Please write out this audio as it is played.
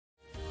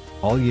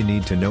All you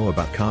need to know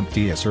about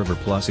CompTIA Server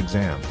Plus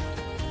exam.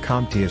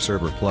 CompTIA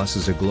Server Plus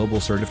is a global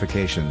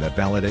certification that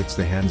validates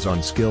the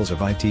hands-on skills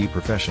of IT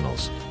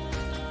professionals.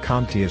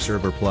 CompTIA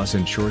Server Plus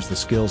ensures the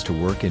skills to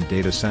work in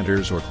data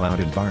centers or cloud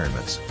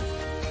environments.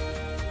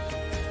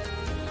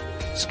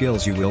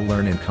 Skills you will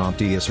learn in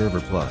CompTIA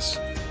Server Plus: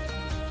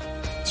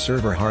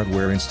 server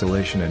hardware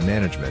installation and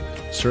management,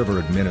 server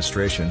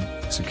administration,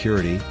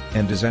 security,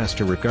 and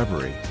disaster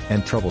recovery,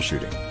 and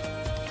troubleshooting.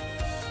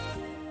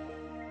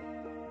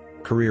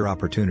 Career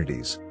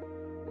opportunities: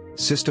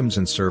 systems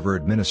and server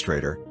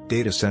administrator,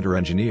 data center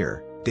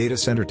engineer, data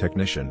center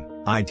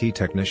technician, IT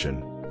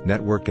technician,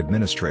 network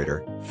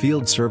administrator,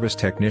 field service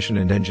technician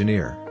and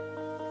engineer.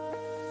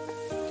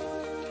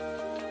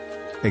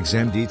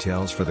 Exam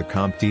details for the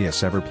CompTIA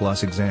Server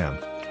Plus exam.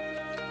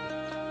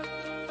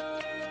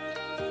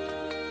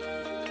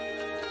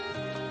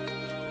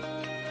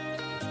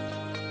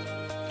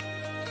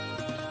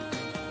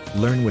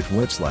 Learn with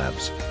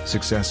Whizlabs,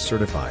 Success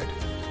Certified.